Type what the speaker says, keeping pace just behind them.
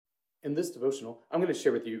In this devotional, I'm going to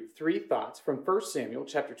share with you 3 thoughts from 1 Samuel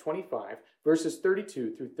chapter 25, verses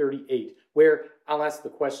 32 through 38, where I'll ask the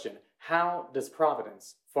question, how does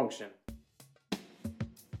providence function?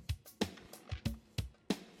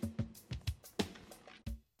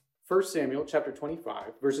 First Samuel chapter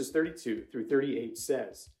 25, verses 32 through 38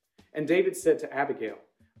 says, "And David said to Abigail,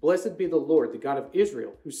 'Blessed be the Lord, the God of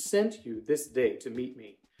Israel, who sent you this day to meet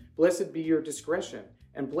me. Blessed be your discretion,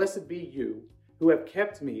 and blessed be you, who have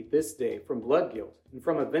kept me this day from blood guilt and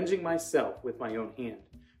from avenging myself with my own hand.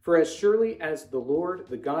 For as surely as the Lord,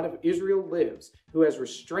 the God of Israel lives, who has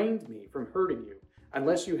restrained me from hurting you,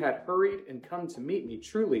 unless you had hurried and come to meet me,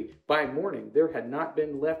 truly by morning there had not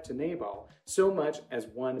been left to Nabal so much as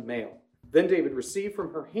one male.' Then David received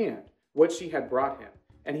from her hand what she had brought him.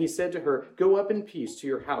 And he said to her, 'Go up in peace to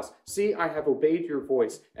your house. See, I have obeyed your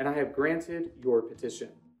voice, and I have granted your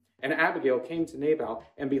petition.' And Abigail came to Nabal,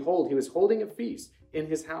 and behold, he was holding a feast in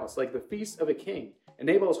his house, like the feast of a king. And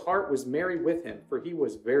Nabal's heart was merry with him, for he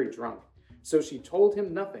was very drunk. So she told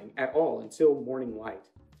him nothing at all until morning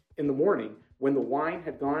light. In the morning, when the wine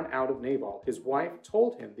had gone out of Nabal, his wife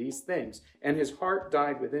told him these things, and his heart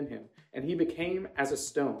died within him, and he became as a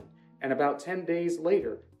stone. And about 10 days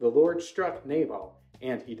later, the Lord struck Nabal,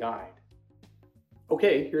 and he died."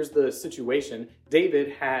 Okay, here's the situation. David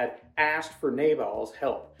had asked for Nabal's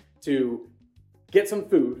help to get some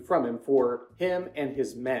food from him for him and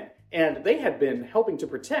his men. And they had been helping to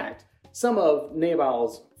protect some of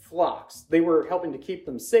Nabal's flocks. They were helping to keep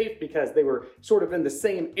them safe because they were sort of in the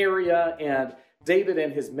same area, and David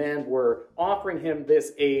and his men were offering him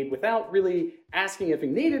this aid without really asking if he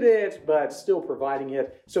needed it, but still providing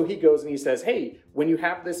it. So he goes and he says, "Hey, when you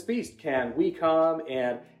have this feast, can we come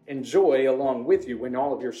and enjoy along with you when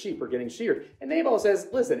all of your sheep are getting sheared?" And Nabal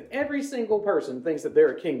says, "Listen, every single person thinks that they're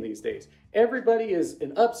a king these days. Everybody is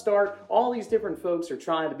an upstart. All these different folks are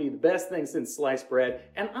trying to be the best thing since sliced bread,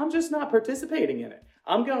 and I'm just not participating in it.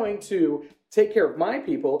 I'm going to take care of my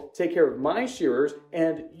people, take care of my shearers,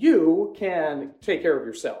 and you can take care of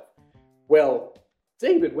yourself." Well,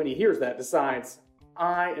 David, when he hears that, decides,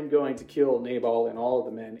 I am going to kill Nabal and all of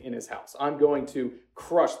the men in his house. I'm going to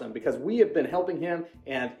crush them because we have been helping him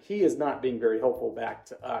and he is not being very helpful back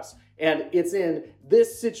to us. And it's in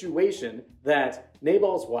this situation that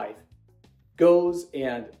Nabal's wife goes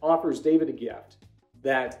and offers David a gift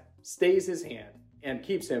that stays his hand and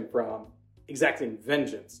keeps him from exacting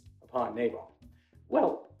vengeance upon Nabal.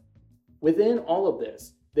 Well, within all of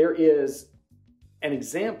this, there is an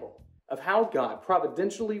example of how God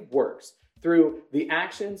providentially works through the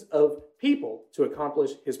actions of people to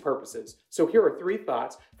accomplish his purposes. So here are 3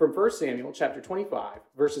 thoughts from 1 Samuel chapter 25,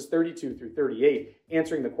 verses 32 through 38,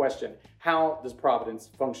 answering the question, how does providence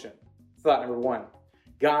function? Thought number 1,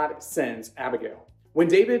 God sends Abigail. When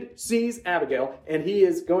David sees Abigail and he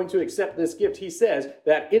is going to accept this gift, he says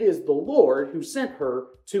that it is the Lord who sent her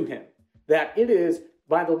to him, that it is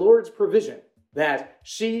by the Lord's provision that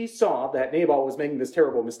she saw that Nabal was making this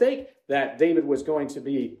terrible mistake, that David was going to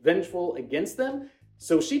be vengeful against them.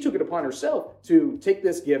 So she took it upon herself to take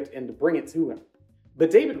this gift and to bring it to him. But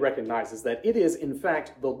David recognizes that it is, in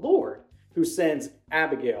fact, the Lord who sends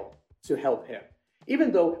Abigail to help him.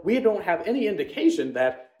 Even though we don't have any indication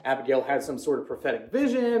that Abigail had some sort of prophetic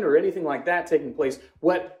vision or anything like that taking place,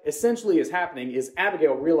 what essentially is happening is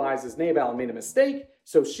Abigail realizes Nabal made a mistake,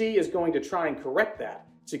 so she is going to try and correct that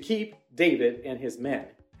to keep David and his men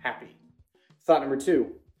happy. Thought number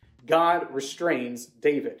 2, God restrains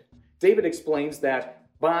David. David explains that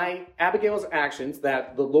by Abigail's actions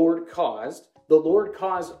that the Lord caused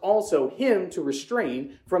also him to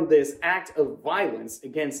restrain from this act of violence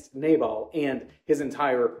against Nabal and his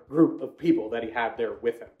entire group of people that he had there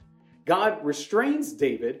with him. God restrains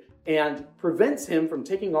David and prevents him from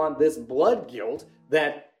taking on this blood guilt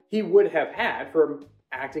that he would have had from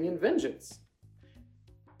acting in vengeance.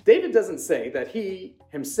 David doesn't say that he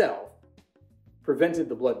himself prevented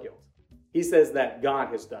the blood guilt. He says that God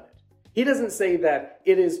has done it. He doesn't say that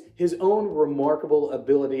it is his own remarkable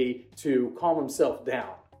ability to calm himself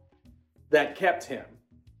down that kept him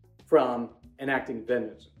from enacting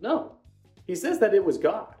vengeance. No, he says that it was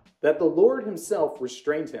God, that the Lord himself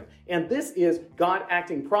restrained him. And this is God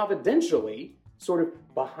acting providentially, sort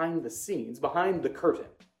of behind the scenes, behind the curtain,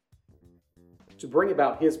 to bring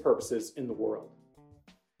about his purposes in the world.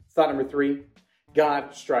 Thought number 3,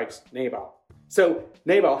 God strikes Nabal. So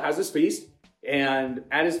Nabal has his feast, and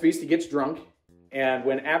at his feast he gets drunk. And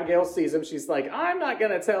when Abigail sees him, she's like, I'm not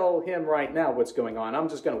going to tell him right now what's going on. I'm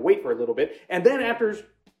just going to wait for a little bit. And then after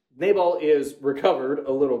Nabal is recovered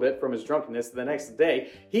a little bit from his drunkenness the next day,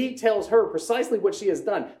 he tells her precisely what she has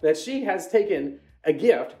done, that she has taken a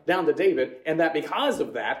gift down to David, and that because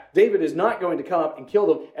of that, David is not going to come up and kill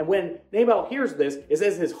them. And when Nabal hears this, it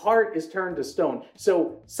says his heart is turned to stone.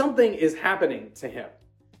 So something is happening to him.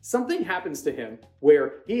 Something happens to him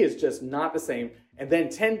where he is just not the same. And then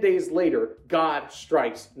 10 days later, God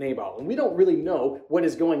strikes Nabal. And we don't really know what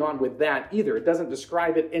is going on with that either. It doesn't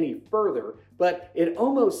describe it any further, but it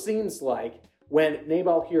almost seems like when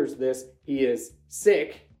Nabal hears this, he is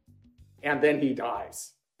sick and then he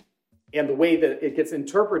dies. And the way that it gets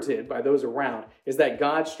interpreted by those around is that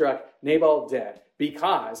God struck Nabal dead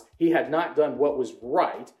because he had not done what was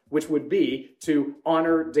right, which would be to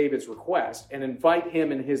honor David's request and invite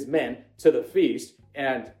him and his men to the feast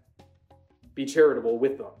and be charitable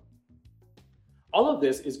with them. All of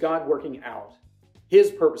this is God working out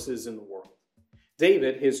his purposes in the world.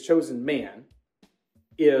 David, his chosen man,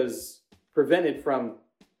 is prevented from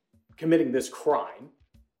committing this crime,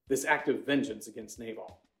 this act of vengeance against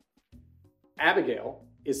Nabal. Abigail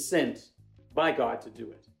is sent by God to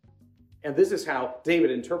do it. And this is how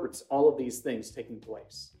David interprets all of these things taking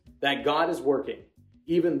place. That God is working,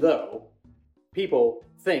 even though people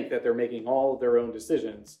think that they're making all of their own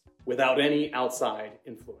decisions without any outside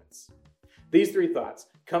influence. These three thoughts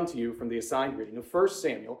come to you from the assigned reading of 1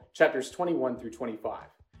 Samuel, chapters 21 through 25.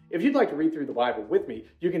 If you'd like to read through the Bible with me,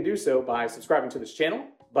 you can do so by subscribing to this channel,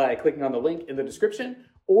 by clicking on the link in the description,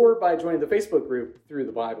 or by joining the Facebook group Through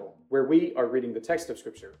the Bible, where we are reading the text of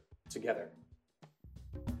Scripture together.